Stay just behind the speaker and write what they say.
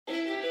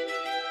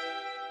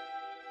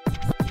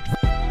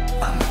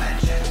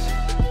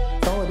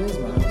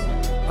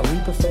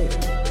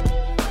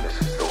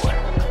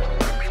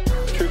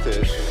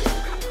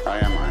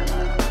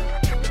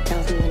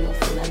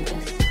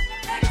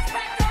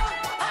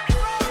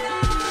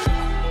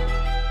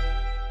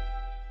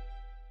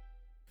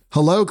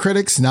Hello,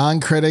 critics,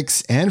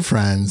 non-critics, and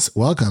friends.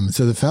 Welcome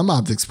to the Film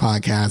Optics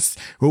Podcast,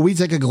 where we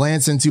take a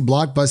glance into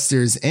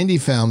blockbusters,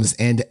 indie films,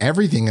 and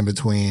everything in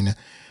between.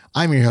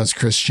 I'm your host,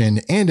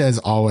 Christian, and as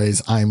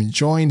always, I'm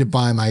joined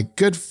by my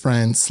good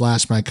friend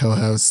 / my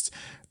co-host,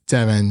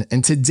 Devin.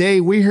 And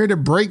today we're here to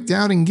break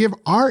down and give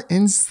our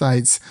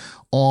insights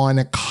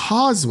on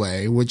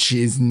Causeway, which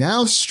is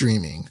now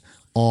streaming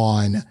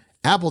on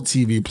Apple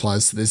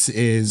TV+. This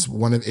is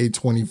one of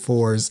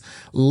A24's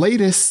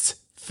latest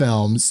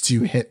films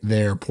to hit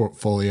their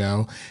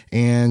portfolio,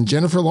 and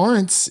Jennifer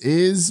Lawrence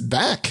is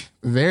back.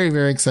 Very,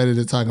 very excited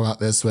to talk about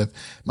this with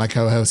my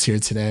co-host here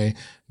today.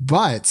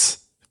 But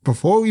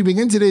before we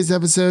begin today's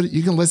episode,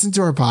 you can listen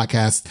to our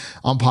podcast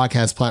on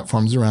podcast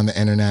platforms around the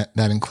internet.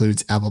 That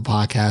includes Apple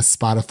Podcasts,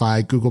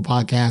 Spotify, Google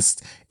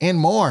Podcasts, and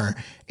more.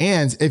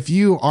 And if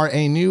you are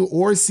a new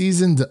or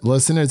seasoned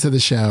listener to the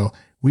show,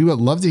 we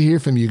would love to hear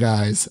from you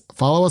guys.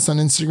 Follow us on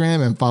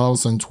Instagram and follow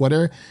us on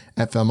Twitter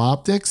at Film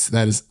Optics.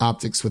 That is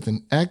optics with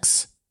an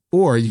X.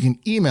 Or you can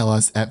email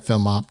us at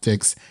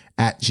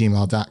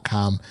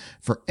filmoptics@gmail.com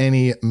for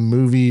any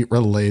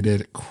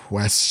movie-related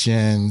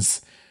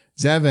questions.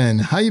 Devin,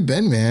 how you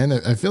been, man?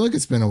 I feel like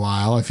it's been a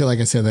while. I feel like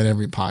I say that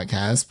every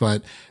podcast,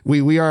 but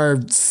we are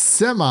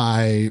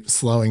semi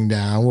slowing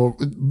down. Well,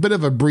 a bit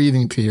of a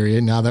breathing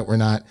period now that we're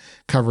not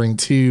covering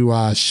two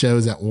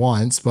shows at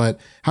once. But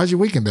how's your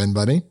weekend been,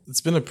 buddy? It's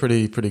been a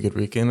pretty good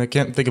weekend. I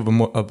can't think of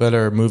a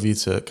better movie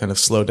to kind of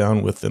slow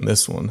down with than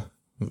this one.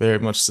 Very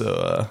much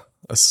so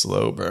a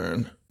slow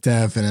burn.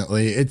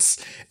 Definitely.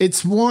 It's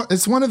one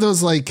of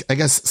those, like, I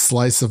guess,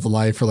 slice of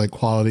life or like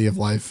quality of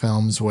life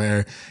films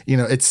where, you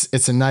know,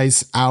 it's a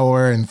nice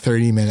hour and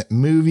 30-minute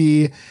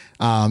movie.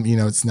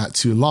 It's not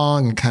too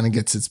long and kind of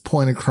gets its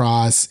point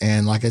across.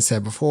 And like I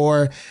said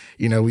before,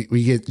 you know,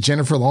 we get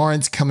Jennifer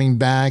Lawrence coming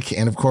back,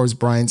 and of course,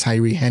 Brian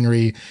Tyree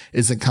Henry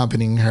is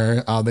accompanying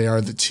her. They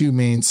are the two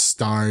main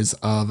stars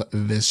of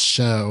this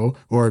show,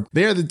 or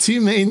they are the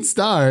two main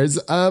stars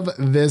of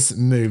this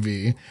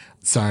movie.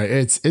 Sorry,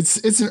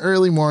 it's an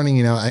early morning.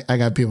 You know, I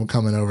got people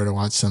coming over to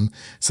watch some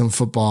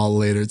football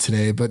later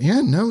today, but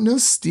yeah, no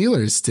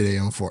Steelers today,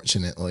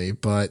 unfortunately.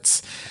 But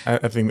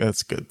I think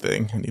that's a good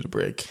thing. I need a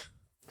break.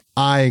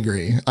 I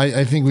agree.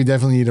 I think we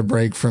definitely need a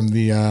break from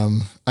the,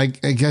 I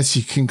guess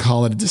you can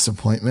call it a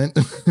disappointment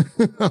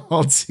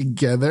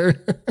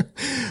altogether.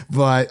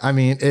 But I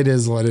mean, it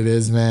is what it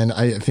is, man.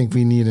 I think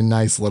we need a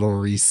nice little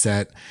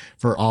reset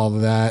for all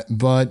of that.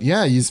 But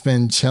yeah, you've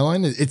been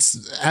chilling.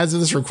 It's, as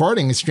of this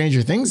recording, it's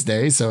Stranger Things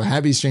Day. So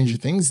happy Stranger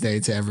Things Day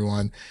to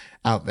everyone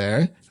out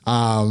there.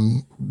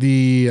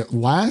 The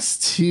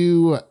last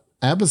two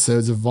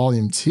episodes of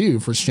Volume 2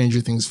 for Stranger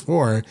Things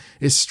 4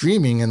 is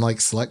streaming in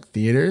like select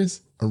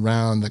theaters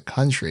around the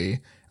country.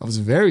 I was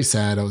very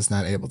sad I was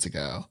not able to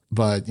go,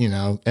 but you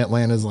know,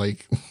 Atlanta's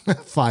like a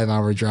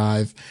 5-hour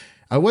drive.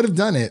 I would have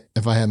done it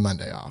if I had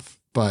Monday off,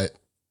 but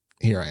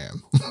here I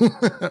am.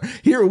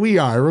 Here we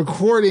are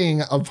recording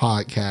a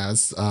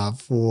podcast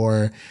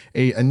for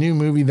a new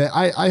movie that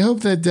I hope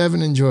that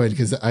Devin enjoyed,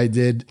 because I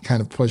did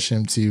kind of push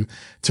him to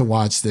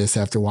watch this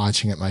after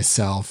watching it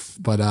myself.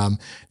 But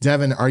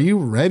Devin, are you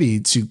ready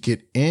to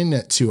get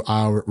into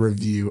our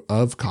review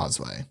of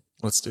Causeway?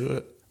 Let's do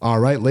it. All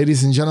right,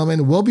 ladies and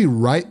gentlemen, we'll be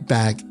right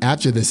back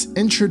after this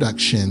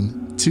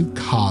introduction to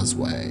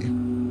Causeway.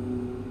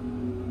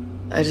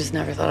 I just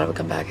never thought I would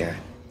come back here.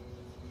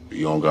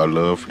 You don't got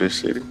love for this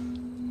city?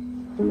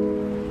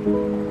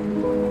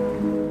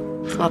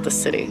 It's not the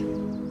city.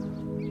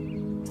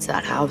 It's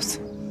that house.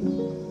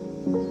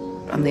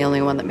 I'm the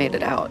only one that made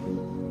it out.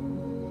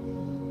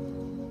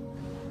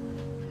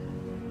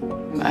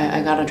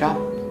 I got a job.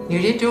 You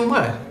did doing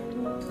what?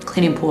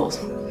 Cleaning pools.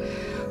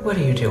 What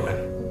are you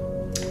doing?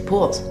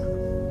 Pools.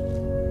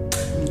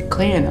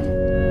 Cleaning them.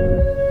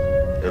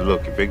 Hey,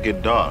 look, if it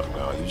get dark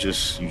now, you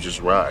just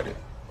ride it,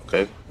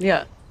 okay?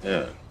 Yeah.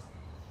 Yeah.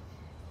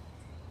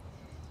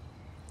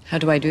 How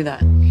do I do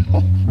that?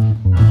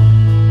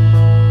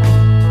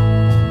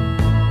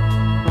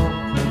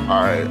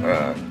 All right,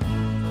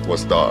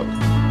 what's dark?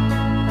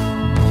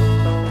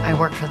 I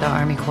work for the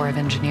Army Corps of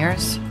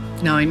Engineers.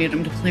 Now I need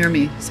them to clear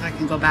me so I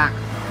can go back.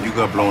 You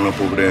got blown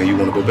up over there and you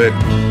want to go back?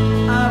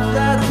 I've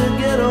got to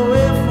get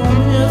away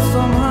from here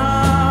somehow.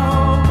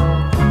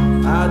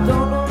 I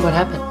don't know. What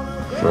happened?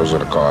 It was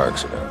in a car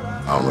accident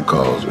on the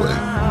Causeway.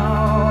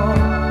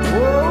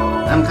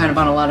 I'm kind of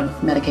on a lot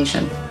of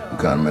medication. What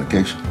kind of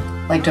medication?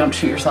 Like, don't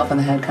shoot yourself in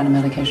the head kind of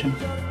medication.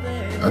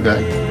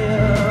 Okay.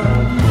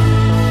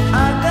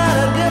 I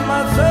gotta get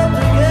myself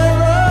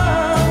together.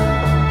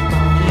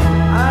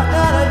 I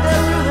gotta get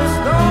through the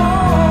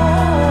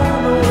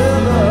storm, the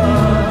weather.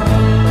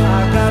 I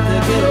got to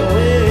get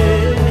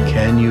away.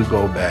 Can you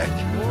go back?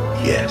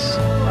 Yes.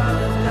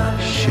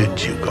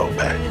 Should you go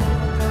back?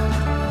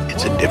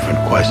 It's a different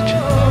question.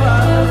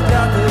 I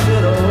got to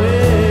get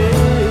away.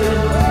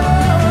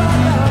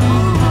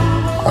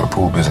 How the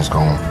pool business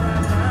going?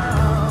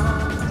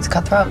 It's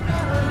cutthroat.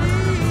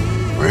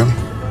 Really?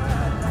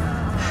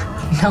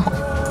 No.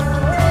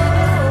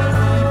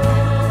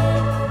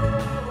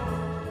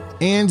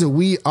 And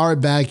we are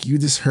back. You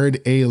just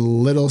heard a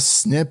little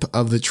snip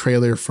of the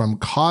trailer from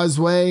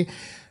Causeway.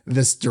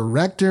 This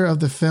director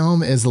of the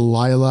film is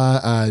Lila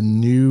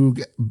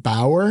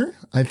Neugebauer.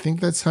 I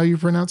think that's how you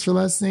pronounce her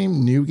last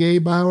name.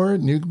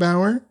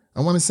 Neugebauer, I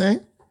want to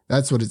say.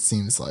 That's what it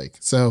seems like.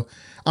 So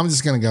I'm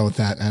just going to go with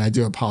that. And I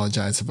do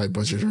apologize if I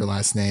butchered her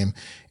last name.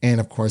 And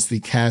of course,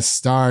 the cast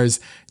stars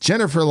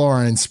Jennifer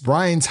Lawrence,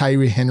 Brian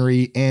Tyree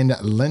Henry, and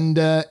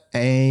Linda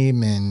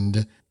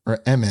Amond. Or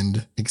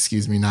Emmond,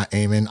 excuse me, not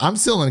Amon. I'm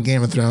still in a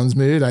Game of Thrones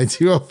mood. I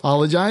do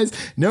apologize.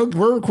 No,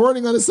 we're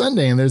recording on a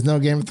Sunday and there's no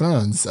Game of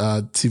Thrones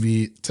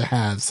to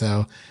have.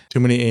 So too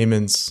many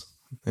Amons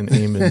and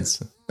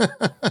Amons.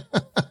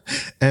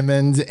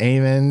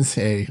 Amons.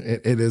 Hey,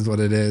 it is what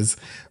it is.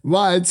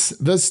 But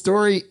the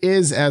story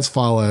is as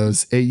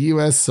follows. A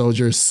U.S.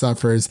 soldier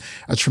suffers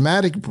a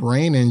traumatic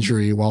brain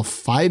injury while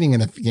fighting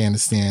in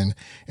Afghanistan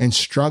and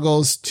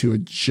struggles to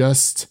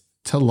adjust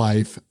to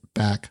life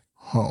back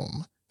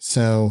home.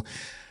 So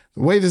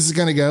the way this is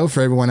going to go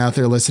for everyone out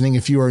there listening,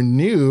 if you are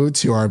new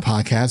to our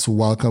podcast,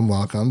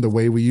 welcome. The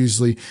way we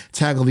usually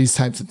tackle these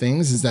types of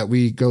things is that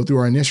we go through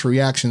our initial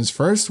reactions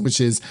first,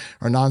 which is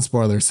our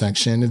non-spoiler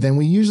section. And then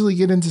we usually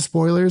get into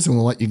spoilers and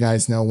we'll let you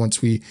guys know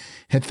once we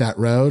hit that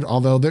road.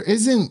 Although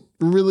there's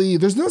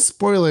no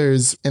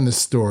spoilers in the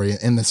story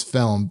in this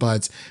film,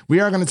 but we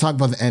are going to talk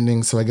about the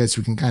ending. So I guess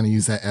we can kind of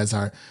use that as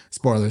our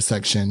spoiler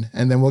section.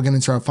 And then we'll get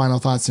into our final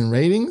thoughts and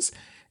ratings.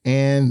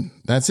 And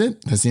that's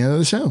it. That's the end of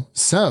the show.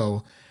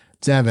 So,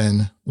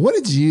 Devin, what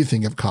did you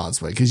think of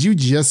Causeway? Because you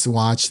just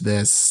watched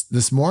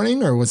this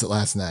morning, or was it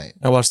last night?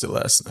 I watched it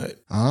last night.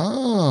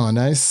 Oh,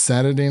 nice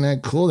Saturday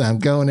night cool down.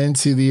 Going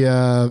into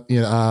the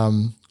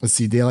let's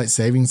see, daylight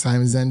savings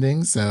time is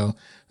ending, so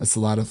that's a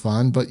lot of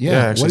fun. But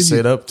yeah, I actually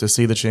stayed up to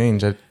see the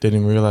change. I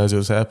didn't even realize it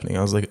was happening.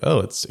 I was like, oh,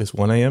 it's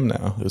 1 a.m.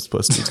 now. It was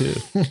supposed to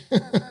be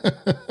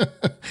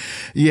 2.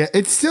 Yeah,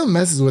 it still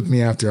messes with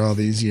me after all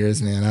these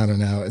years, man. I don't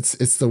know.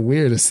 It's the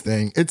weirdest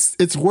thing.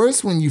 It's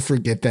worse when you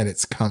forget that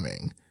it's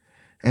coming.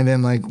 And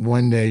then like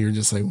one day you're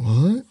just like,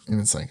 what?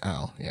 And it's like,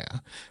 oh yeah.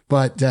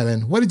 But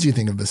Devin, what did you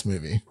think of this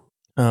movie?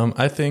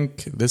 I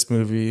think this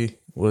movie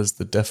was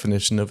the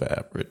definition of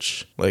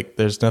average. Like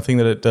there's nothing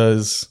that it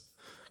does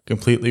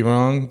completely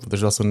wrong, but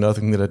there's also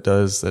nothing that it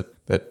does that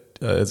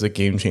is a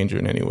game changer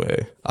in any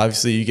way.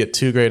 Obviously you get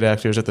two great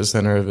actors at the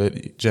center of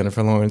it,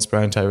 Jennifer Lawrence,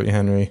 Brian Tyree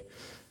Henry,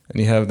 and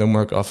you have them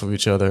work off of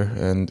each other.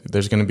 And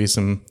there's going to be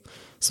some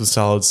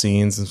solid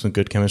scenes and some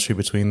good chemistry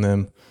between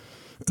them.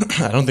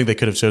 I don't think they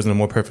could have chosen a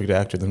more perfect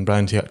actor than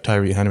Brian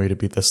Tyree Henry to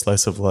be the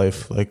slice of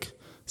life, like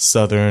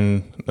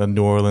Southern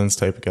New Orleans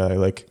type of guy.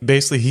 Like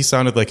basically he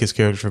sounded like his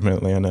character from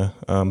Atlanta,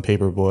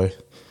 Paperboy,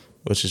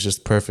 which is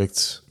just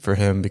perfect for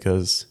him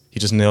because he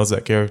just nails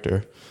that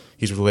character.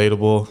 He's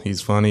relatable.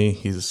 He's funny.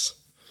 He's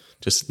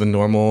just the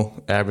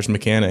normal average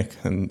mechanic.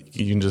 And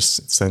you can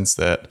just sense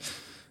that.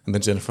 And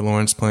then Jennifer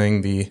Lawrence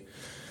playing the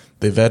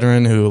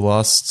veteran who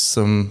lost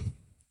some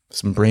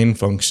brain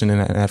function in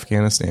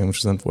Afghanistan, which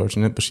is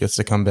unfortunate, but she has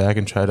to come back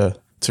and try to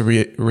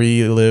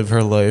relive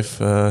her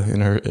life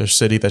in her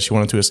city that she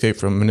wanted to escape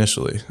from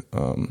initially.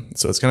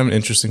 So it's kind of an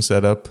interesting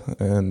setup,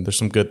 and there's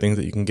some good things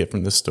that you can get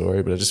from this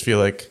story, but I just feel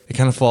like it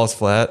kind of falls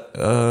flat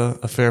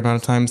a fair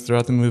amount of times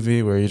throughout the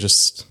movie where there's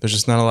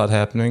just not a lot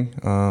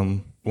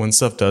happening. When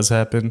stuff does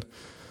happen,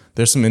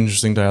 there's some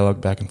interesting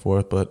dialogue back and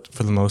forth, but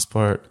for the most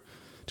part,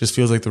 just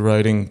feels like the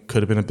writing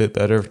could have been a bit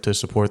better to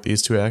support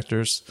these two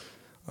actors.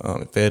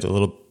 If they had a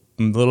little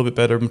bit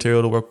better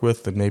material to work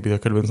with, then maybe there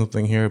could have been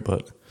something here.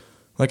 But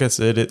like I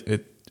said,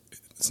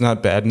 it's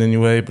not bad in any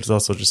way, but it's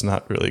also just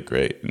not really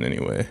great in any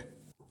way.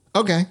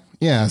 Okay.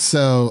 Yeah.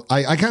 So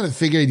I kind of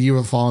figured you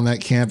would fall in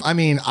that camp. I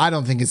mean, I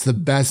don't think it's the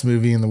best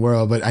movie in the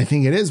world, but I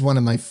think it is one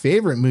of my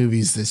favorite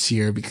movies this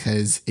year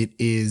because it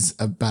is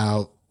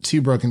about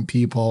two broken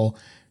people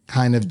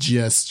kind of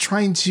just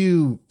trying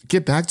to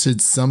get back to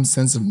some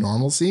sense of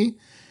normalcy.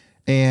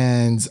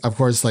 And of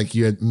course, like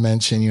you had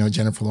mentioned,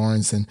 Jennifer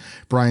Lawrence and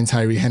Brian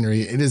Tyree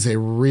Henry, it is a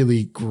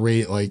really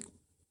great, like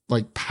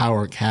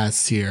power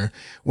cast here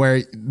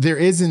where there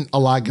isn't a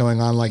lot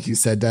going on. Like you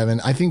said, Devin,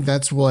 I think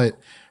that's what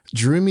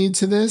drew me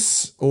to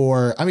this,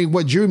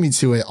 what drew me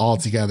to it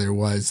altogether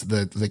was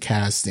the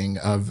casting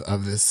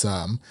of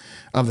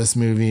this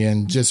movie,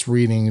 and just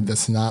reading the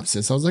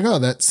synopsis, I was like, oh,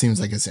 that seems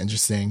like it's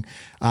interesting.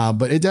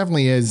 But it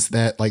definitely is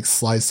that like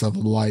slice of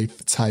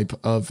life type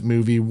of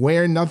movie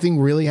where nothing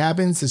really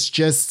happens. It's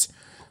just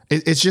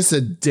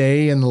a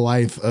day in the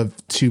life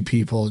of two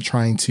people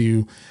trying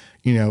to,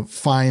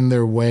 find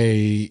their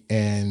way,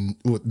 and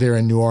they're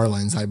in New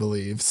Orleans, I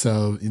believe.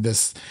 So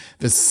this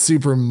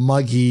super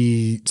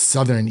muggy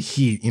Southern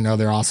heat,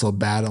 they're also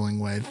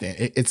battling with.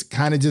 It's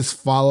kind of just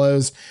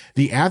follows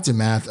the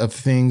aftermath of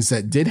things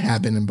that did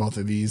happen in both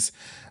of these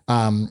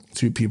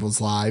two people's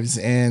lives.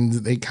 And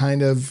they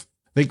kind of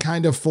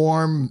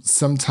form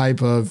some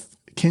type of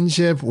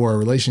kinship or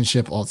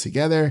relationship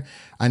altogether.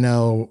 I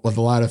know with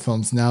a lot of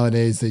films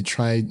nowadays, they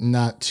try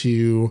not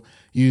to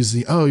use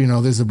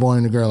there's a boy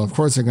and a girl, of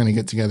course they're going to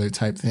get together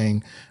type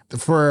thing.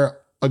 For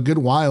a good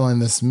while in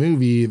this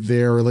movie,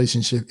 their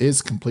relationship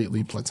is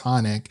completely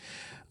platonic.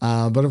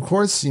 But of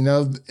course, you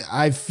know,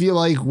 I feel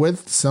like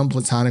with some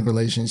platonic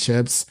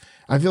relationships,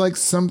 I feel like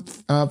some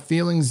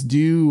feelings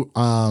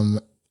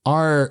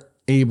are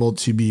able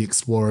to be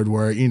explored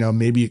where, you know,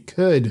 maybe it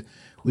could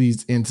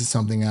lead into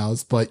something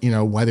else, but, you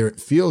know, whether it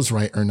feels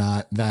right or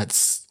not,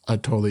 that's a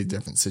totally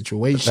different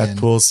situation. That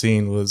pool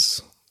scene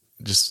was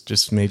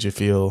just made you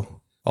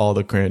feel all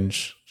the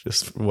cringe,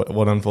 just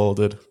what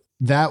unfolded.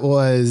 That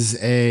was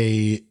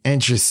an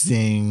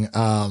interesting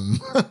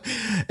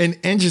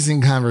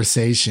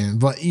conversation,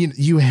 but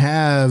you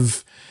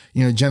have,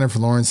 you know, Jennifer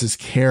Lawrence's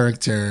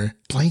character,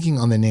 blanking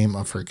on the name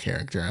of her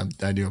character.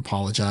 I do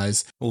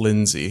apologize.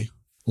 Lindsay,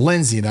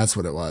 that's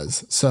what it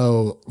was.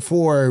 So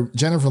for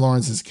Jennifer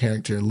Lawrence's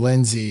character,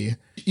 Lindsay,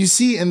 you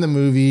see in the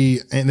movie,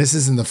 and this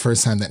isn't the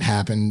first time that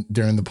happened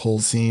during the pool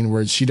scene,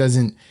 where she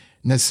doesn't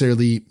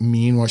necessarily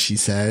mean what she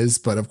says,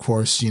 but of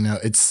course, you know,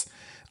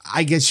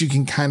 I guess you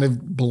can kind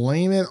of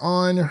blame it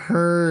on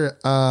her,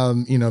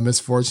 you know,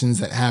 misfortunes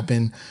that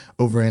happen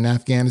over in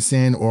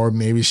Afghanistan, or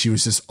maybe she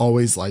was just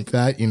always like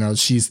that. You know,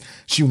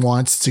 she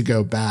wants to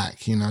go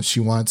back, you know, she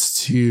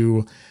wants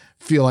to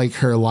feel like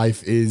her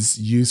life is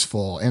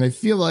useful. And I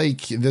feel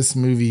like this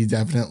movie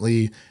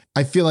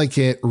I feel like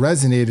it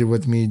resonated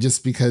with me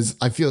just because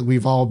I feel like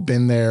we've all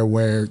been there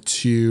where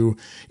you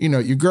know,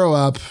 you grow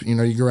up, you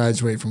know, you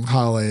graduate from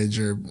college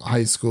or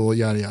high school,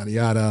 yada, yada,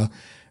 yada.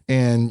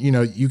 And, you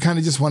know, you kind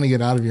of just want to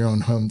get out of your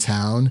own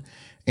hometown.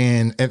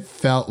 And it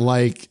felt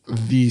like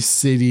the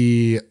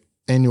city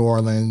in New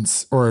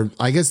Orleans, or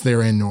I guess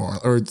they're in New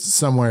Orleans or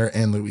somewhere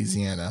in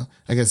Louisiana.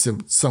 I guess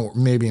somewhere,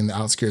 maybe in the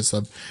outskirts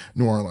of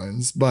New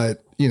Orleans.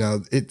 But, you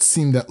know, it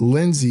seemed that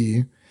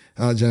Lindsay,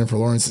 Jennifer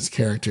Lawrence's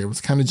character,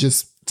 was kind of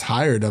just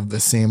tired of the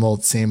same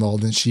old,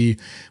 and she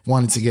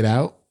wanted to get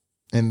out.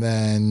 And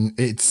then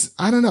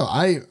I don't know.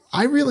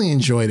 I really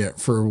enjoyed it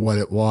for what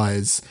it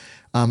was.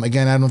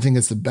 Again, I don't think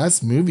it's the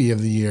best movie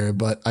of the year,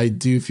 but I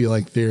do feel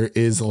like there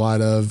is a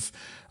lot of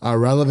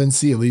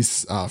relevancy, at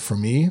least for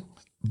me.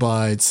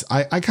 But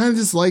I kind of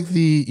just like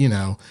you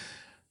know,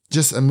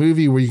 just a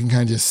movie where you can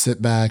kind of just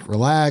sit back,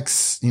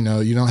 relax. You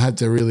know, you don't have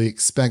to really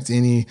expect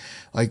any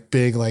like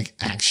big like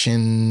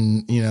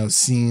action, you know,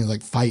 scenes,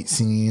 like fight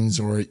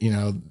scenes, or, you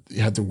know,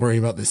 you have to worry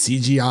about the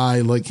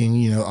CGI looking,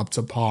 you know, up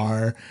to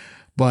par.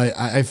 But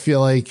I feel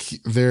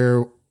like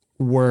there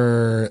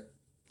were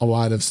a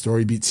lot of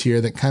story beats here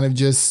that kind of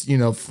just, you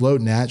know,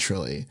 flowed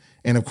naturally.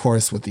 And of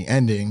course with the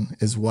ending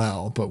as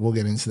well, but we'll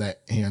get into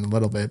that here in a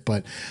little bit.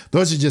 But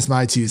those are just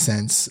my 2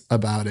 cents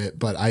about it.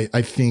 But I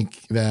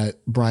think that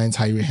Brian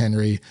Tyree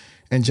Henry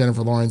and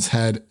Jennifer Lawrence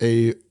had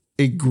a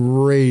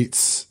great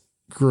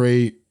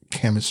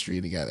chemistry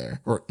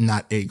together, or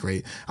not a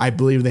great. I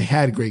believe they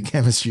had great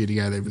chemistry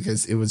together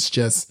because it was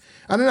just,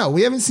 I don't know.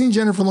 We haven't seen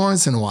Jennifer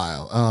Lawrence in a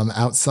while,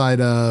 outside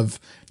of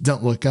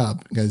Don't Look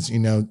Up, because you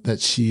know that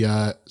she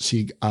had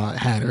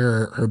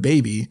her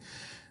baby,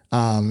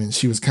 and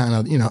she was kind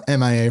of, you know,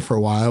 MIA for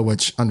a while,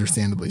 which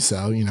understandably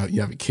so. You know, you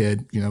have a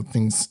kid, you know,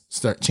 things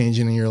start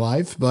changing in your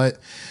life, but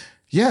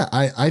yeah,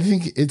 I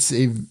think it's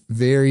a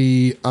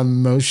very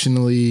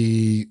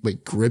emotionally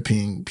like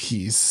gripping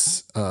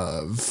piece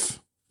of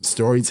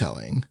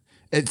storytelling.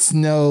 It's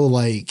no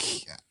like,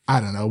 I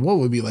don't know, what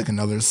would be like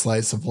another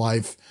slice of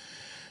life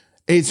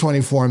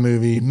A24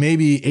 movie,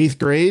 maybe 8th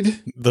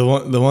Grade. The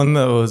one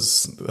that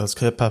was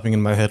kept popping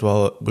in my head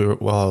while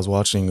I was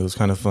watching, it was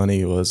kind of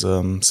funny, was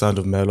Sound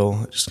of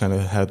Metal. It just kind of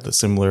had the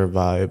similar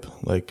vibe,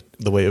 like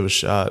the way it was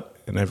shot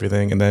and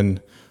everything. And then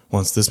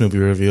once this movie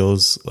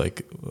reveals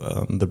like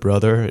the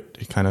brother,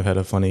 it kind of had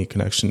a funny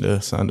connection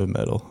to Sound of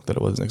Metal that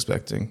I wasn't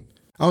expecting.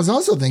 I was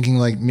also thinking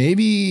like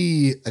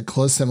maybe a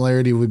close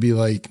similarity would be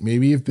like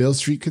maybe if Beale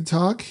Street Could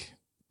Talk,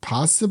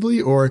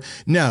 possibly, or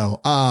no,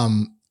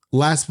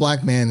 Last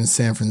Black Man in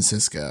San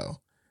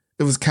Francisco.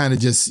 It was kind of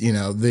just, you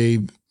know, they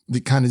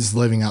kind of just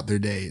living out their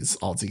days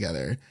all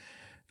together.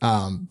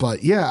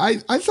 But yeah,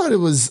 I thought it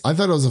was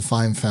a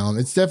fine film.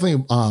 It's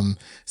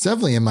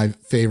definitely in my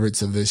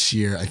favorites of this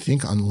year. I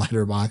think on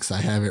Letterboxd I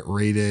have it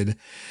rated.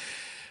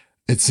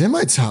 It's in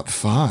my top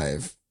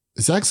 5.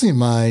 It's actually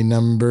my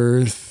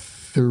number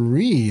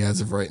 3 as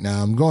of right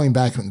now. I'm going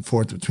back and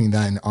forth between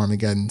that and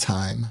Armageddon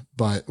Time,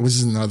 which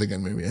is another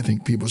good movie I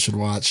think people should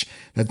watch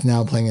that's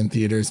now playing in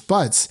theaters.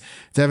 But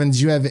Devin, do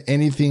you have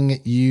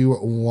anything you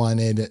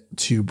wanted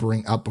to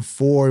bring up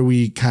before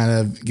we kind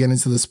of get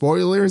into the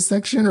spoilers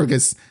section, or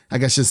I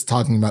guess just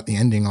talking about the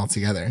ending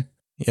altogether?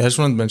 Yeah, I just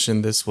wanted to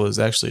mention this was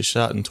actually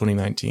shot in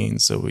 2019,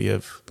 so we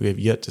have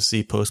yet to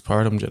see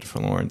postpartum Jennifer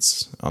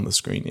Lawrence on the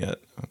screen yet.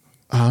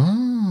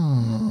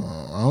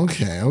 Oh,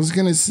 okay. I was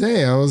going to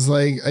say,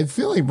 I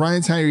feel like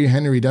Brian Tyree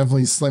Henry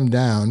definitely slimmed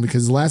down,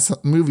 because the last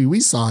movie we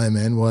saw him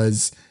in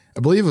was, I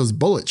believe it was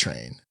Bullet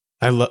Train.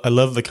 I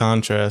love the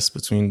contrast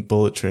between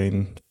Bullet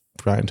Train,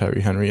 Brian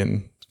Tyree Henry,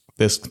 and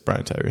this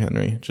Brian Tyree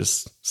Henry.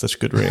 Just such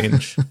good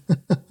range.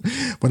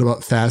 What about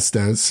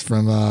Fastos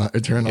from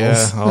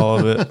Eternals? Yeah, all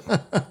of it.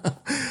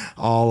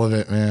 All of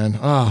it, man.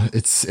 Oh,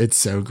 it's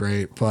so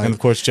great. But and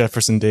of course,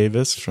 Jefferson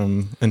Davis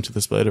from Into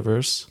the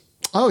Spider-Verse.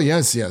 Oh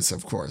yes,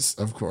 of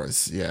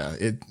course, yeah.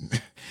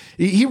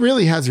 He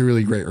really has a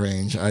really great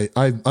range. I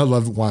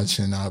love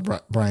watching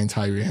Brian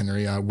Tyree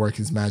Henry work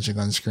his magic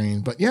on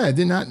screen. But yeah, I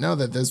did not know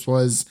that this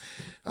was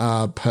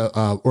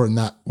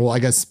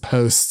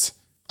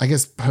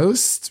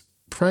post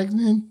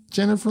pregnant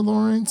Jennifer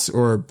Lawrence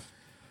or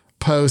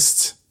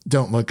post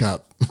Don't Look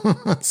Up.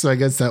 So I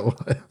guess that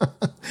was,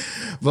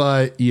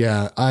 but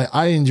yeah,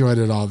 I enjoyed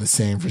it all the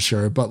same for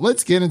sure. But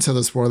let's get into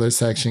the spoiler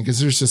section because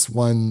there's just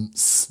one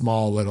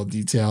small little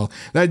detail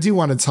that I do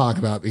want to talk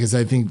about because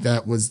I think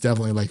that was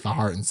definitely like the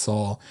heart and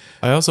soul.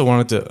 I also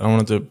wanted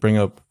to bring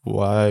up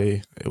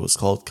why it was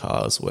called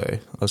Causeway.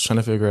 I was trying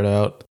to figure it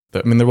out.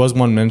 I mean, there was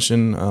one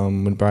mention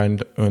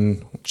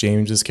when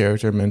James's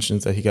character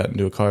mentions that he got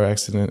into a car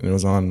accident and it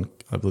was on,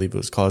 I believe it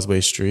was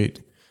Causeway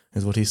Street,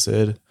 is what he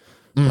said.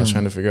 I was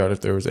trying to figure out if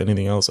there was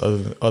anything else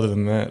other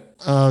than that.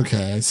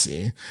 Okay, I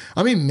see.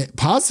 I mean,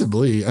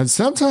 possibly. And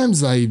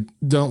sometimes I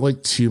don't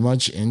look too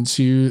much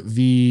into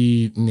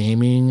the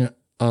naming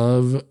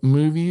of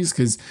movies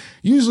because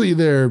usually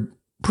they're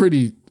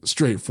pretty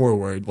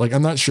straightforward. Like,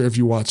 I'm not sure if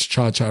you watch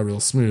Cha Cha Real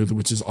Smooth,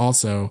 which is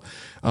also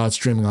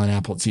streaming on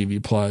Apple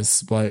TV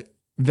Plus, but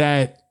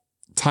that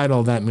title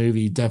of that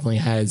movie definitely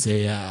has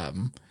a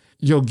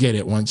you'll get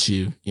it once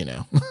you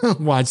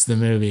watch the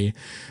movie.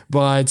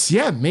 But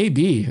yeah,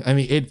 maybe. I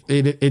mean,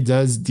 it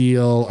does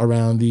deal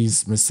around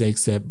these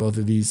mistakes that both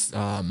of these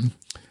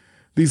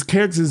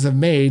characters have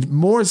made,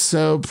 more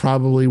so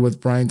probably with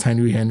Brian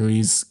Tyree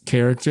Henry's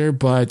character.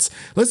 But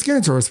let's get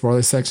into our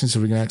spoiler section so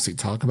we can actually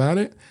talk about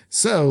it.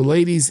 So,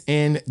 ladies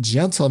and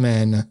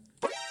gentlemen,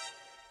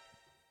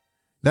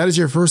 that is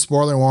your first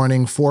spoiler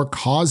warning for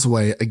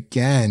Causeway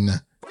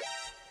again.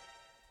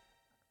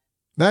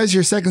 That is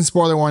your second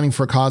spoiler warning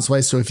for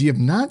Causeway. So if you have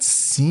not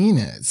seen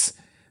it,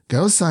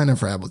 go sign up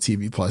for Apple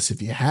TV Plus if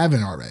you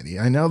haven't already.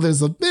 I know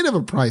there's a bit of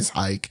a price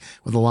hike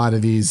with a lot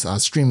of these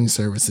streaming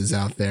services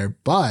out there,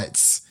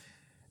 but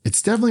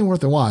it's definitely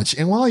worth a watch.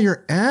 And while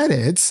you're at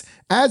it,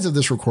 as of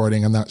this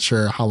recording, I'm not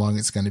sure how long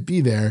it's going to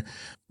be there,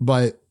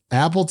 but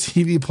Apple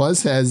TV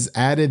Plus has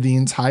added the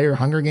entire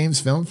Hunger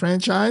Games film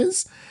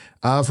franchise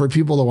for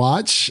people to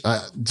watch,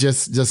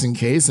 just in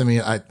case.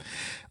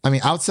 I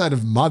mean, outside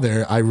of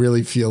Mother, I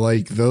really feel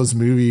like those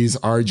movies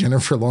are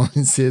Jennifer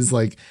Lawrence's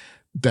like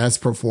best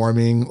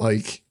performing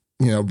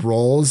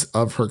roles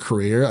of her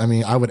career. I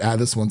mean, I would add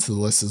this one to the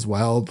list as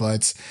well.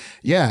 But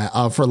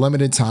yeah, for a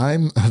limited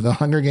time, the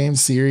Hunger Games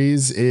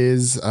series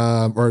is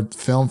or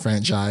film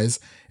franchise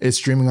is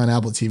streaming on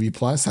Apple TV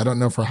Plus. I don't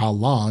know for how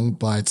long,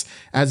 but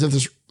as of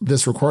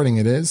this recording,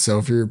 it is. So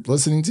if you're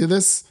listening to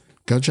this,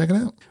 go check it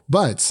out.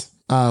 But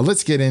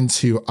let's get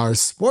into our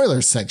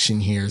spoiler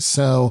section here.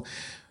 So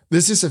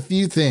there's just a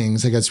few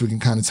things I guess we can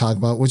kind of talk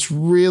about, which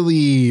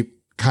really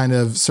kind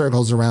of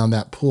circles around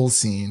that pool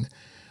scene.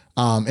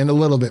 And a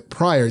little bit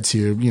prior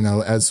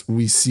to, as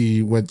we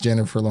see with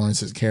Jennifer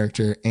Lawrence's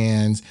character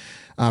and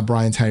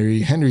Brian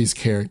Tyree Henry's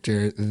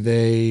character,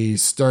 they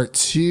start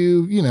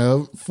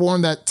to,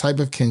 form that type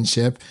of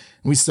kinship.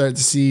 We start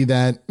to see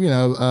that,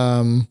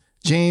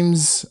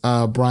 James,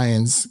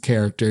 Brian's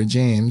character,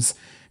 James,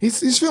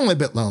 he's feeling a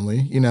bit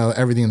lonely,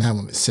 everything that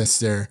happened with his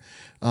sister.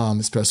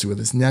 Especially with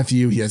his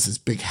nephew. He has this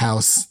big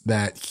house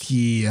that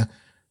he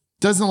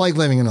doesn't like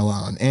living in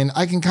alone. And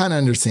I can kind of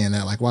understand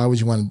that. Like, why would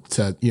you want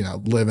to,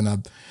 live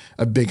in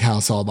a big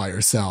house all by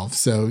yourself?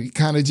 So he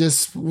kind of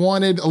just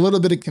wanted a little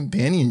bit of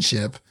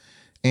companionship.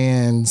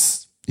 And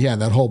yeah,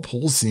 that whole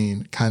pool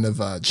scene kind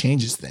of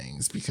changes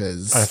things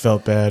because I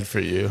felt bad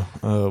for you.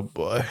 Oh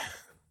boy,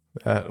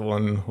 that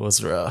one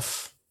was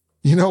rough.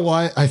 You know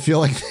what? I feel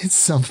like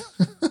it's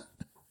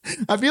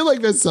I feel like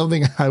that's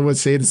something I would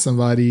say to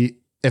somebody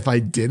if I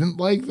didn't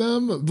like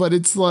them, but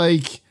it's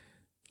like,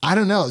 I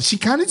don't know. She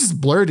kind of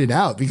just blurted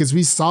out because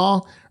we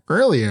saw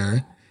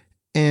earlier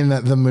in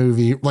the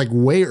movie, like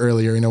way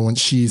earlier, when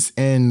she's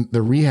in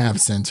the rehab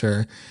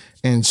center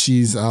and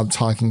she's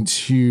talking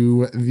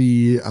to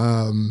the,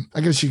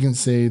 I guess you can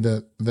say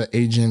the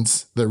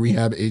agent, the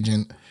rehab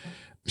agent.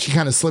 She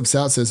kind of slips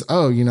out, says,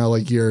 "Oh,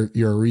 like you're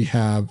a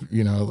rehab,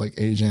 like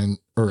agent,"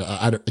 or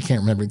I can't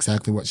remember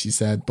exactly what she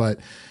said, but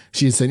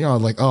she said,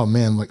 like, "Oh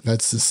man, like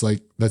that's just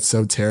like, that's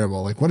so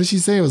terrible." Like, what did she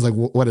say? It was like,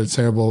 what a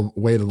terrible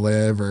way to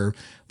live, or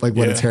like,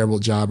 what a terrible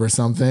job or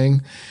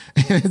something.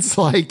 And it's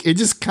like, it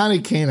just kind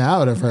of came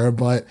out of her,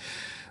 but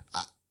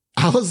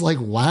I was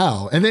like,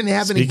 wow. And then it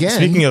happened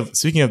again.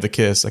 Speaking of the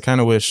kiss, I kind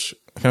of wish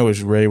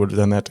Ray would have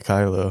done that to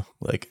Kylo.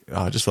 Like,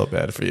 I just felt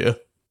bad for you.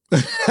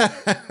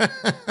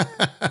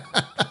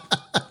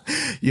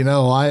 You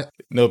know what?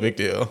 No big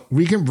deal.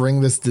 We can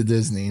bring this to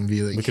Disney and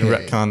be like, we can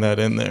retcon that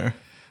in there.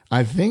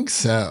 I think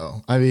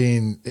so. I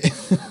mean,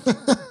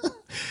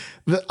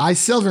 I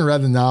still haven't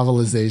read the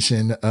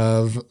novelization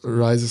of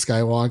Rise of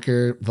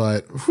Skywalker,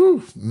 but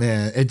whew,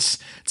 man, it's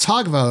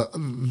talk about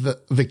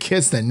the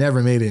kiss that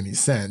never made any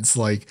sense.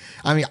 Like,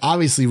 I mean,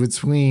 obviously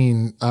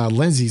between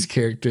Lindsay's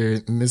character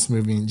in this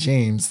movie and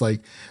James, like,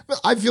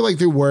 I feel like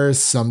there were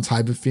some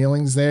type of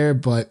feelings there,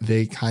 but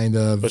they kind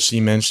of. But she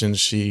mentioned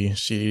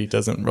she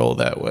doesn't roll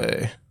that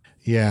way.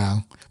 Yeah.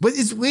 But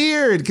it's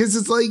weird because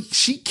it's like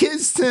she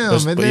kissed him,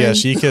 but then, yeah,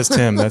 she kissed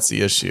him. That's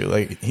the issue.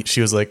 Like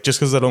she was like, just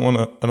because I don't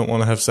want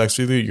to have sex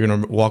with you, you're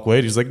gonna walk away.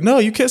 He's like, no,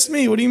 you kissed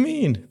me. What do you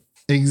mean?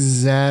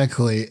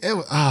 Exactly.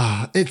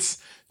 But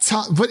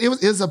it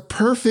was a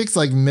perfect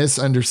like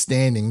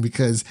misunderstanding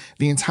because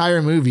the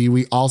entire movie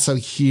we also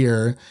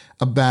hear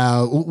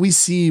about, we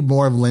see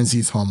more of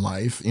Lindsay's home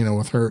life,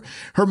 with her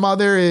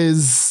mother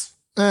is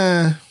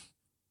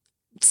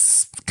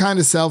kind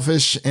of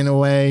selfish in a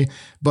way,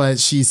 but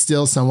she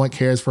still somewhat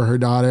cares for her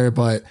daughter.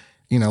 But,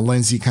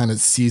 Lindsay kind of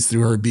sees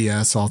through her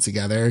BS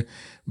altogether,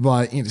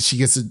 but she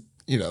gets a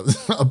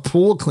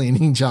pool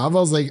cleaning job. I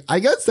was like, I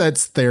guess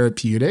that's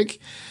therapeutic.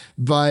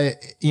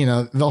 But,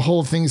 the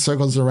whole thing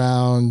circles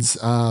around,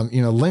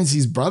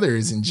 Lindsay's brother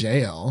is in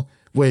jail,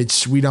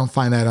 which we don't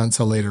find out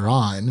until later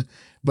on.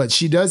 But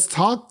she does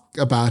talk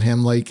about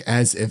him like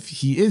as if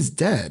he is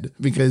dead,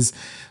 because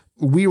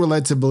we were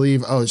led to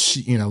believe,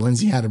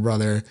 Lindsay had a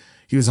brother.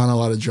 He was on a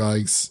lot of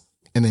drugs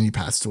and then he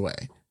passed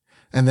away.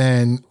 And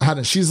then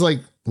she's like,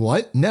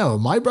 what? No,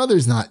 my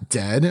brother's not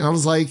dead. And I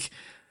was like,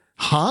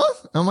 huh?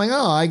 I'm like,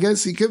 oh, I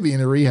guess he could be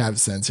in a rehab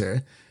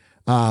center.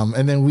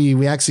 And then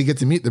we actually get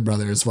to meet the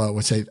brother as well,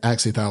 which I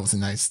actually thought was a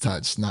nice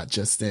touch, not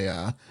just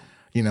a,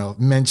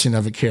 mention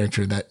of a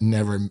character that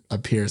never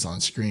appears on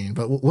screen.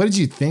 But what did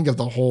you think of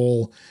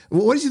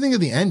what did you think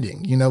of the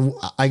ending?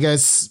 I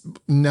guess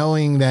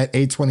knowing that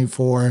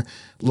A24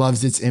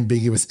 loves its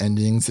ambiguous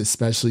endings,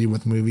 especially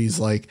with movies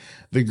like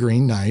The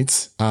Green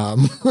Knight,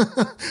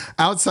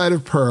 outside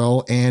of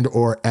Pearl and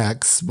or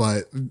X,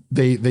 but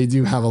they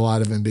do have a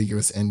lot of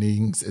ambiguous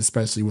endings,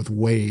 especially with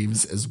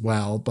Waves as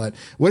well. But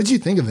what did you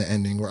think of the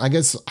ending? Or I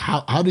guess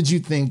how did you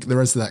think the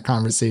rest of that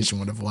conversation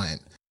would have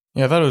went?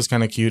 Yeah, I thought it was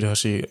kind of cute how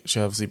she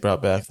obviously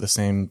brought back the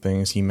same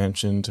things he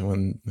mentioned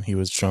when he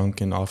was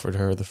drunk and offered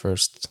her the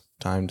first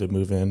time to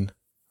move in.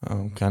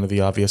 Kind of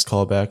the obvious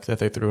callback that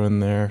they threw in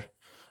there.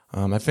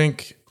 I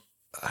think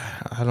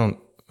I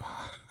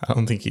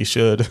don't think he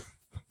should.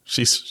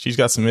 She's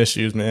got some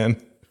issues, man.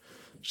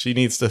 She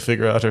needs to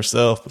figure out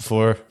herself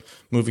before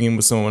moving in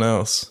with someone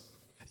else.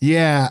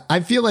 Yeah,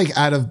 I feel like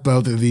out of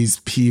both of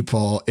these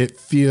people, it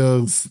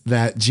feels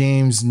that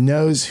James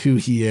knows who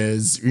he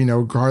is,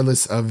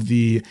 regardless of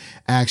the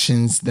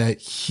actions that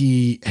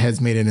he has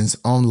made in his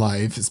own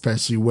life,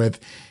 especially with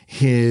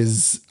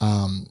his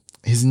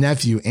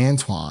nephew,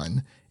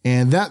 Antoine.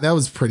 And that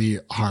was pretty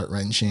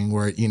heart-wrenching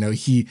where,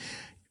 he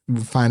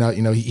find out,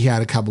 he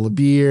had a couple of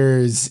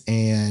beers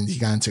and he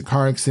got into a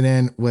car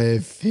accident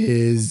with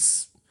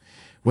his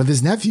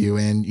nephew,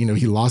 and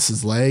he lost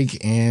his leg,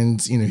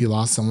 and he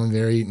lost someone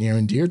very near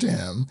and dear to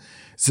him.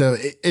 So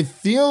it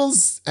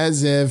feels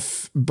as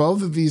if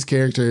both of these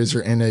characters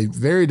are in a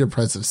very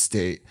depressive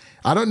state.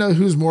 I don't know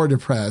who's more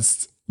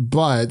depressed,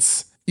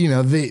 but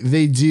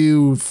they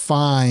do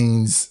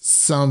find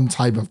some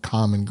type of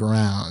common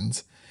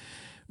ground.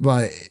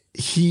 But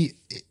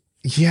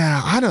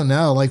I don't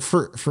know. Like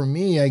for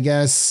me, I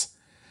guess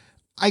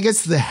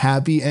the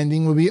happy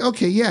ending would be,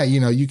 okay, yeah,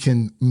 you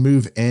can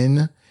move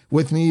in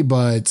with me,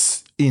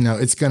 but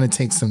it's going to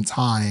take some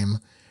time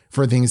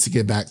for things to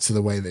get back to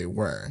the way they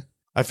were.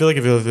 I feel like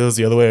if it was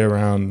the other way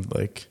around,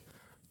 like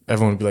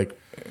everyone would be like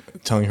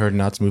telling her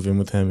not to move in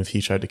with him if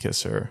he tried to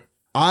kiss her.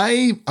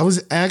 I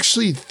was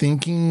actually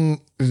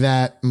thinking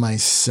that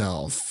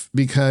myself,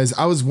 because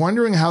I was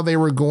wondering how they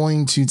were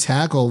going to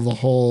tackle the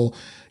whole,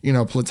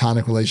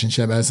 platonic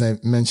relationship. As I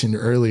mentioned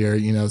earlier,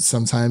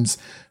 sometimes,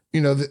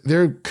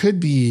 there could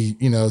be,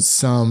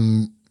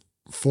 some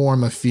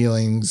form of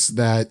feelings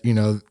that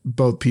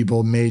both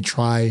people may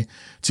try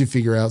to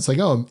figure out. It's like,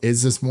 oh,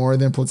 is this more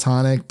than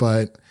platonic?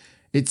 But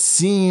it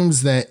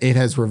seems that it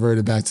has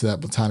reverted back to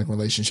that platonic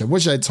relationship,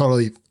 which I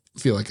totally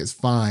feel like is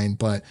fine.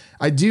 But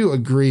I do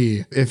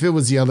agree, if it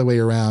was the other way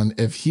around,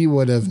 if he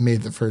would have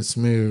made the first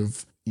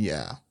move,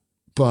 yeah.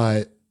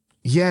 But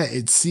yeah,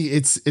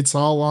 it's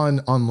all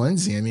on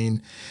Lindsay. I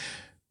mean,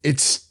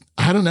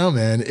 I don't know,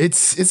 man.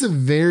 It's a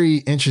very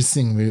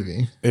interesting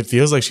movie. It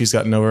feels like she's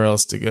got nowhere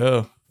else to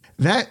go.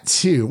 That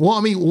too. Well,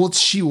 I mean,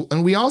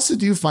 and we also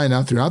do find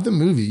out throughout the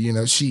movie,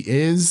 she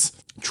is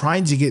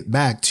trying to get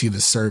back to the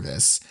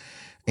service,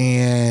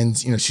 and,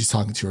 she's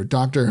talking to her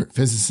doctor, her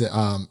physicist,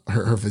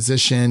 her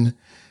physician,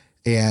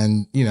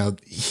 and,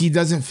 he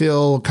doesn't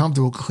feel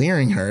comfortable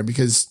clearing her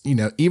because,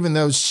 even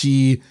though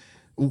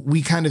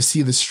we kind of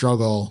see the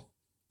struggle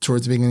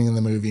towards the beginning of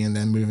the movie and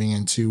then moving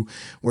into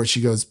where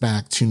she goes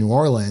back to New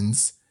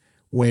Orleans,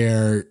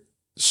 where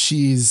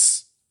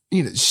she's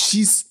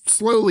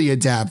slowly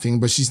adapting,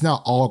 but she's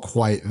not all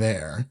quite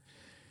there.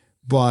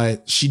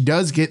 But she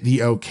does get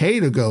the okay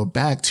to go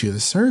back to the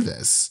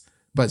service,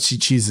 but she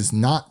chooses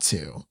not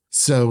to.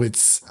 So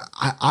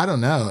I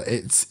don't know.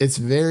 It's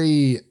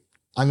very,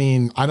 I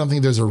don't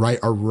think there's a right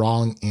or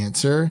wrong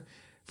answer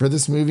for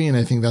this movie. And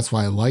I think that's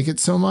why I like it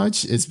so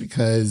much, is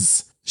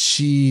because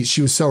she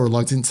was so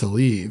reluctant to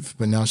leave,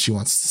 but now she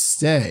wants to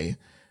stay.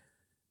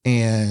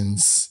 And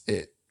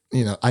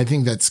I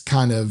think that's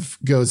kind of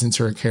goes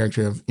into her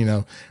character of,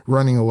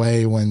 running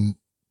away when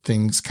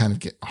things kind of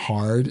get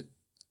hard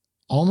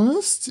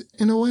almost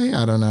in a way.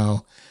 I don't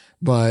know,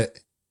 but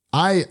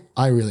I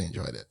really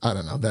enjoyed it. I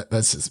don't know.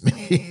 That's just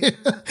me.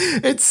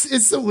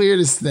 It's the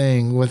weirdest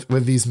thing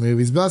with these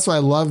movies, but that's why I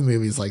love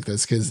movies like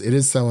this, because it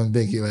is so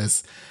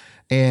ambiguous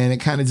and it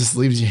kind of just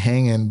leaves you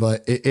hanging.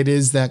 But it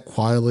is that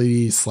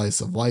quality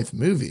slice of life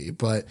movie.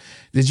 But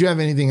did you have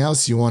anything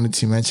else you wanted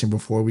to mention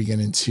before we get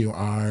into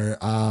our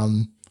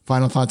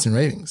final thoughts and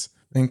ratings?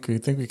 I think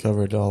we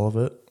covered all of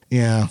it.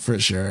 Yeah, for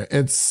sure.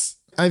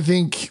 I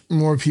think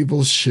more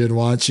people should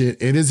watch it.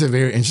 It is a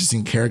very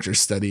interesting character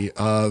study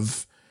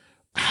of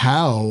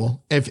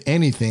how, if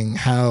anything,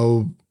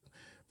 how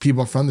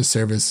people from the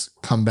service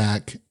come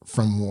back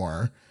from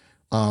war.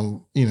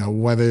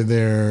 Whether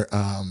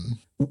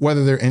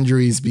their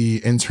injuries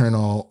be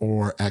internal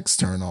or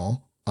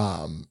external,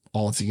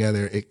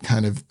 altogether, it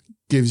kind of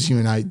gives you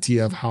an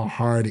idea of how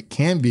hard it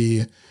can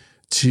be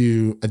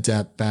to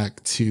adapt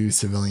back to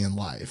civilian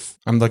life.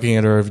 I'm looking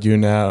at a review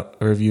now,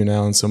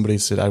 and somebody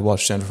said, I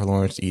watched Jennifer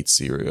Lawrence eat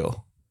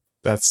cereal.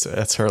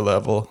 That's her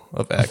level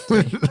of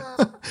acting.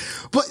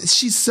 But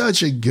she's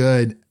such a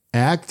good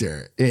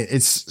actor.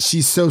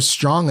 She's so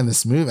strong in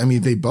this movie. I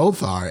mean, they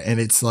both are. And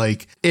it's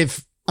like,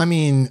 if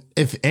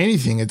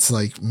anything, it's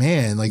like,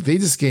 man, like they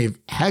just gave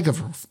heck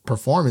of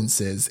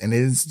performances. And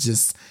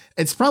it's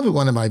probably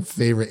one of my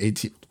favorite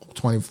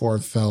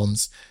A24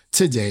 films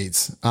to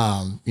date.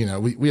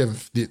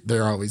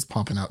 They're always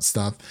pumping out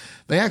stuff.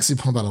 They actually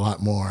pump out a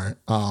lot more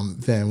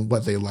than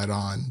what they let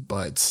on.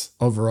 But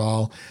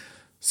overall,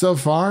 so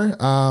far,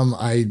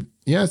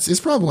 it's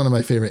probably one of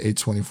my favorite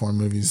A24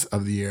 movies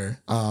of the year.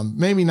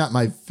 Maybe not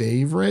my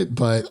favorite,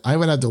 but I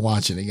would have to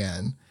watch it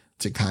again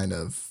to kind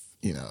of,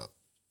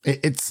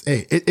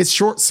 it's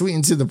short, sweet,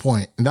 and to the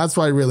point. And that's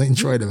what I really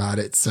enjoyed about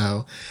it.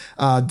 So,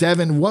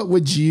 Devin, what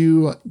would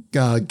you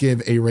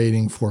give a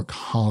rating for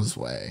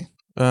Causeway?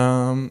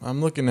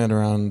 I'm looking at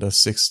around a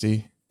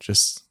 60,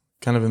 just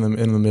kind of in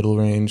the middle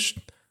range.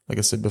 Like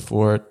I said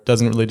before, it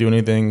doesn't really do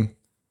anything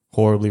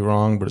horribly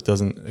wrong, but it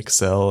doesn't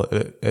excel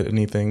at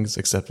anything,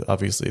 except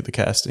obviously the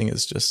casting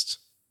is just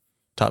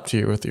top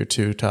tier with your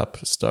 2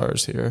 top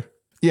stars here.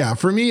 Yeah,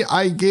 for me,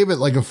 I gave it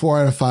like a 4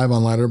 out of 5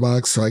 on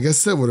Letterboxd, so I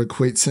guess that would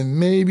equate to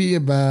maybe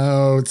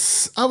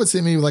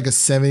like a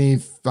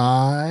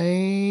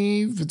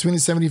 75, between a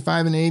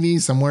 75 and 80,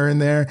 somewhere in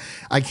there.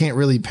 I can't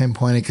really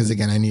pinpoint it because,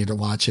 again, I need to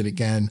watch it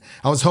again.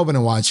 I was hoping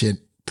to watch it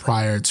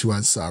prior to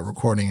us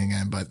recording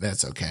again, but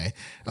that's okay.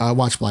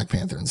 Watch Black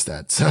Panther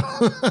instead. So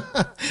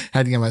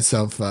had to get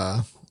myself,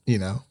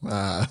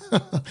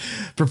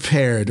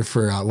 prepared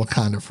for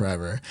Wakanda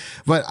Forever.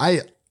 But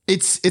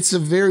it's a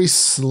very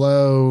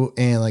slow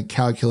and like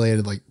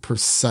calculated, like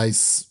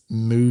precise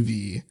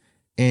movie.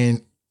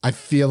 And I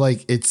feel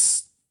like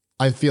that's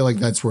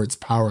where its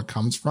power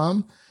comes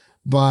from.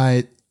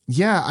 But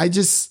yeah, I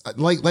just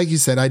like you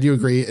said, I do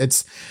agree.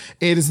 It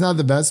is not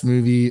the best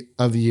movie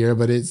of the year,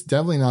 but it's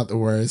definitely not the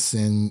worst.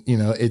 And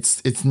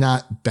it's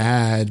not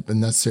bad, but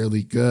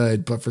necessarily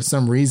good. But for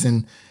some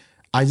reason,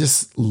 I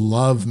just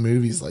love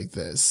movies like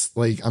this.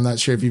 Like, I'm not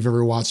sure if you've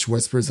ever watched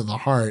Whispers of the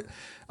Heart.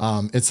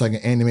 It's like an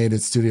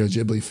animated Studio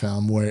Ghibli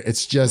film where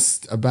it's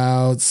just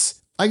about,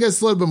 I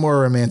guess, a little bit more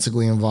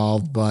romantically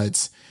involved,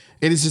 but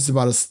it is just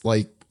about a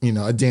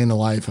day in the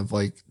life of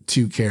like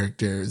 2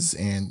 characters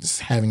and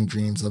just having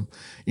dreams of,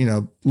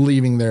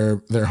 leaving their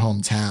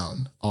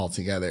hometown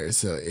altogether.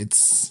 So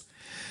it's,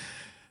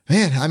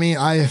 man, I mean,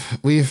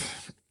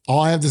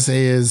 all I have to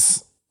say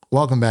is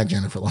welcome back,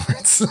 Jennifer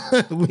Lawrence.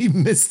 We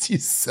missed you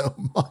so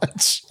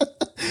much.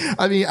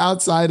 I mean,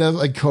 outside of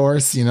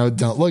course,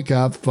 Don't Look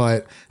Up,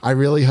 but I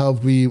really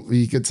hope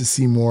we get to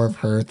see more of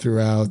her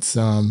throughout,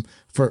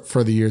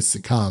 for the years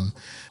to come.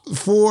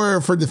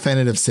 For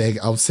definitive sake,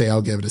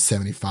 I'll give it a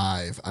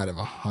 75 out of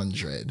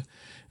 100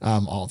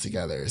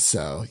 altogether.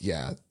 So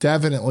yeah,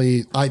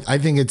 definitely. I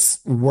think it's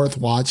worth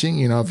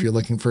watching, if you're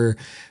looking for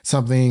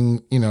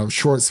something,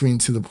 short, sweet, and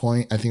to the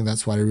point. I think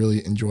that's what I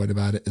really enjoyed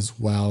about it as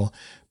well.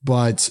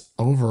 But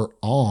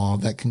overall,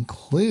 that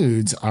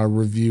concludes our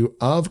review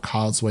of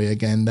Causeway.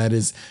 Again, that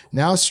is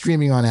now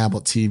streaming on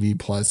Apple TV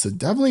Plus. So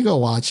definitely go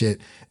watch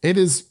it. It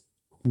is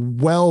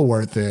well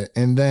worth it.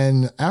 And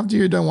then after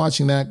you're done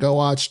watching that, go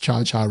watch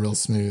Cha Cha Real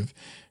Smooth.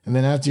 And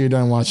then after you're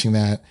done watching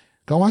that,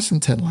 go watch some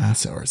Ted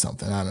Lasso or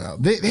something. I don't know.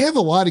 They have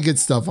a lot of good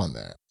stuff on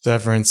there.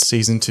 Severance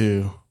season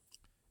 2.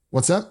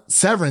 What's up?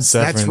 Severance.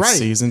 That's right.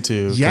 Season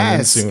 2.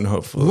 Yes. Coming soon,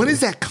 hopefully. When is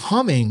that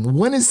coming?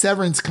 When is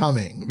Severance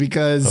coming?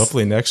 Because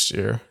hopefully next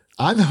year.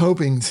 I'm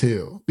hoping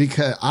to,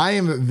 because I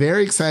am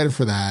very excited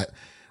for that.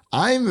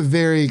 I'm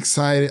very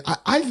excited.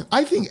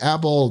 I think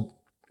Apple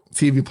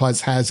TV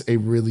Plus has a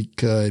really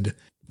good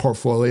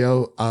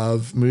portfolio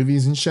of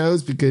movies and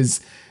shows, because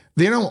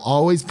they don't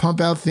always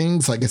pump out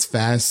things like as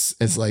fast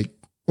as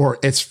or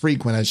as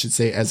frequent, I should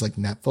say, as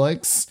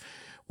Netflix,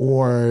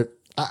 or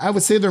I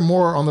would say they're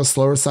more on the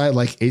slower side,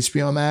 like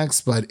HBO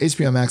Max, but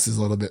HBO Max is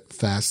a little bit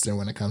faster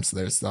when it comes to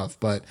their stuff.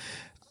 But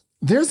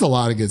there's a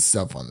lot of good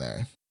stuff on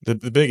there. The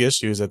big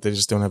issue is that they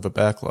just don't have a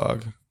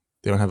backlog.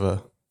 They don't have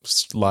a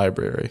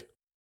library.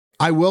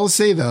 I will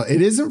say though, it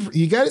is,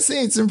 you got to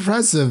say it's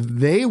impressive.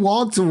 They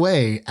walked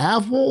away.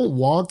 Apple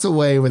walked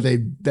away with a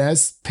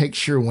Best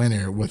Picture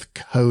winner with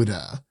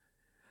Coda,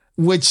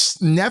 which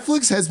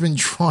Netflix has been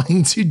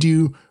trying to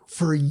do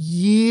for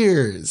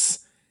years.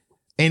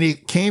 And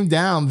it came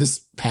down this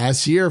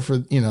past year for,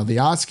 the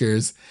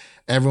Oscars.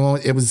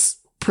 It was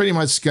pretty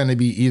much going to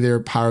be either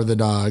Power of the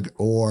Dog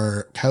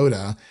or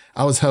Coda.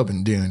 I was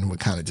hoping Dune would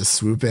kind of just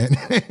swoop in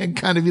and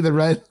kind of be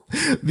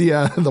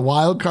the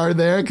wild card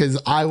there,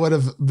 because I would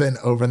have been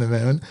over the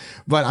moon.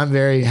 But I'm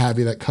very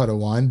happy that Coda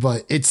won.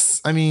 But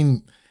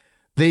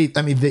they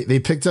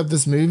picked up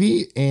this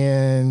movie,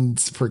 and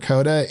for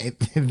Coda,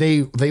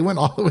 they went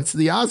all the way to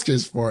the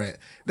Oscars for it.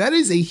 That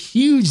is a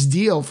huge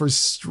deal for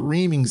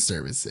streaming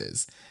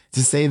services,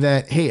 to say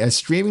that, hey, a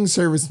streaming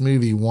service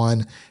movie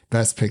won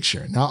Best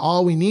Picture. Now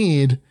all we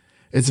need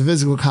is a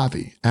physical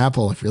copy.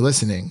 Apple, if you're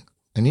listening,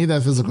 I need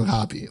that physical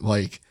copy,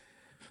 like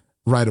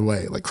right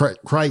away. Like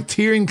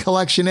Criterion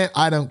Collection it.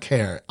 I don't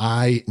care.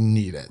 I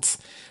need it.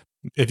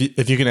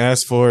 If you can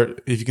ask for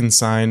it, if you can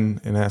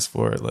sign and ask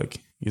for it, like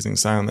using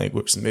sign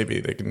language, maybe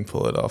they can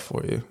pull it off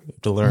for you. You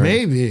have to learn.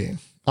 Maybe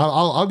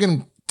I'll get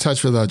in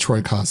touch with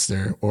Troy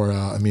Coster or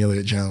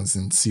Amelia Jones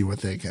and see what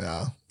they can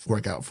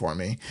work out for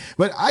me.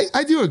 But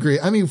I do agree.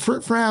 I mean,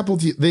 for Apple,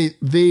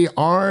 they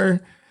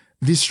are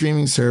the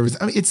streaming service.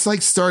 I mean, it's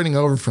like starting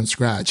over from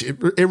scratch.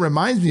 It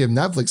reminds me of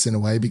Netflix in a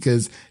way,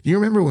 because do you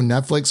remember when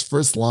Netflix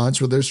first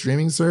launched with their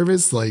streaming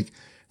service? Like,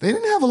 they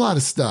didn't have a lot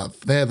of stuff.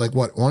 They had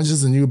Orange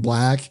is the New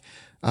Black,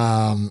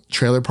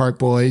 Trailer Park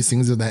Boys,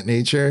 things of that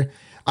nature.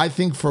 I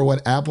think for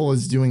what Apple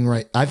is doing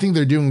right, I think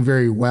they're doing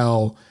very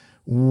well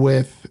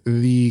with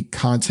the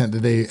content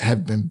that they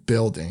have been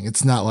building.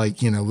 It's not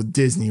like, with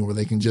Disney where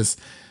they can just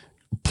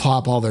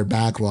plop all their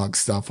backlog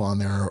stuff on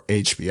their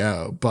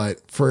HBO. But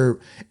for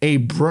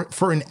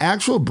an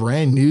actual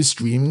brand new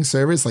streaming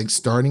service, like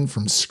starting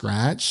from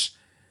scratch,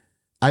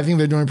 I think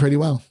they're doing pretty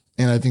well.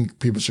 And I think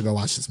people should go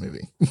watch this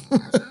movie.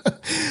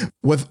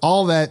 With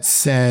all that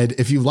said,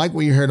 if you like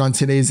what you heard on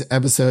today's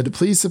episode,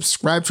 please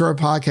subscribe to our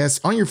podcast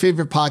on your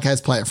favorite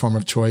podcast platform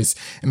of choice,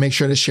 and make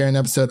sure to share an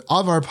episode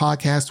of our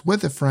podcast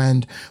with a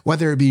friend,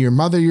 whether it be your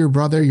mother, your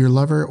brother, your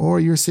lover, or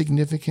your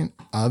significant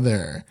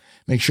other.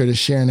 Make sure to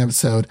share an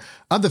episode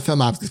of the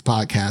Film Optics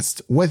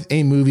Podcast with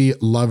a movie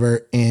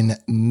lover in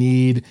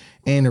need.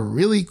 And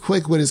really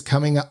quick, what is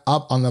coming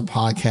up on the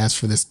podcast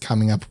for this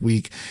coming up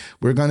week,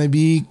 we're going to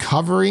be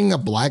covering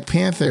Black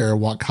Panther,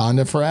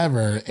 Wakanda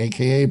Forever,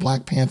 aka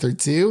Black Panther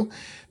 2.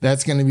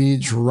 That's going to be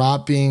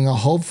dropping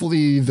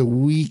hopefully the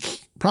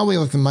week, probably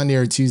like the Monday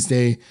or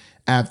Tuesday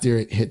after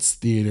it hits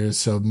theaters.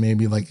 So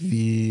maybe like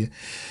the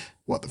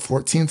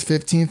 14th,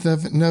 15th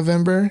of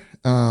November.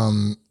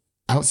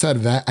 Outside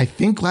of that, I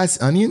think Glass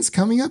Onion's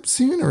coming up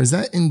soon, or is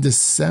that in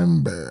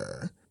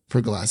December for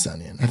Glass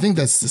Onion? I think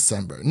that's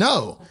December.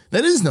 No,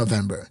 that is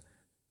November.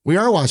 We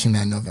are watching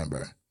that in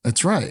November.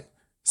 That's right.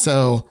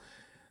 So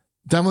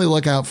definitely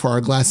look out for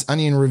our Glass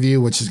Onion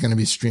review, which is going to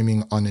be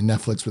streaming on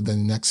Netflix within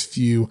the next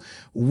few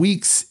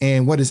weeks.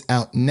 And what is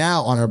out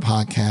now on our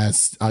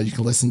podcast, you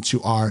can listen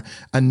to our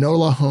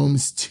Enola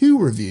Holmes 2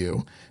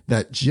 review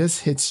that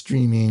just hit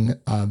streaming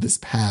this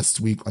past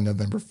week on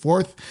November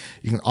 4th.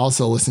 You can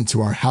also listen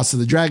to our House of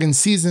the Dragon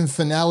season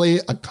finale,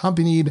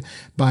 accompanied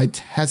by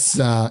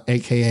Tessa,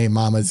 aka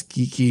Mama's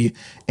Geeky.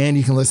 And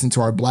you can listen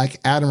to our Black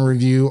Adam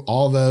review.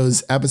 All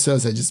those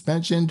episodes I just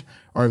mentioned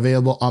are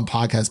available on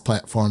podcast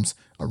platforms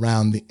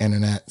around the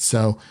internet.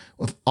 So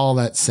with all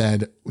that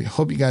said, we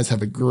hope you guys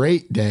have a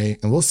great day,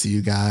 and we'll see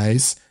you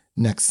guys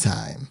next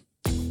time.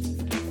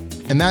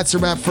 And that's a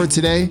wrap for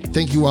today.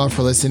 Thank you all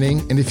for listening.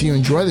 And if you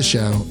enjoy the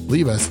show,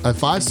 leave us a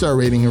 5-star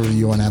rating and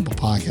review on Apple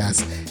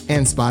Podcasts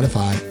and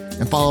Spotify,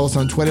 and follow us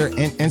on Twitter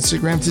and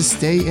Instagram to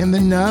stay in the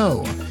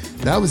know.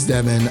 That was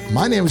Devin.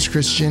 My name is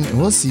Christian, and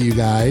we'll see you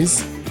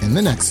guys in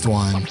the next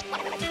one.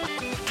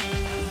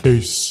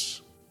 Peace.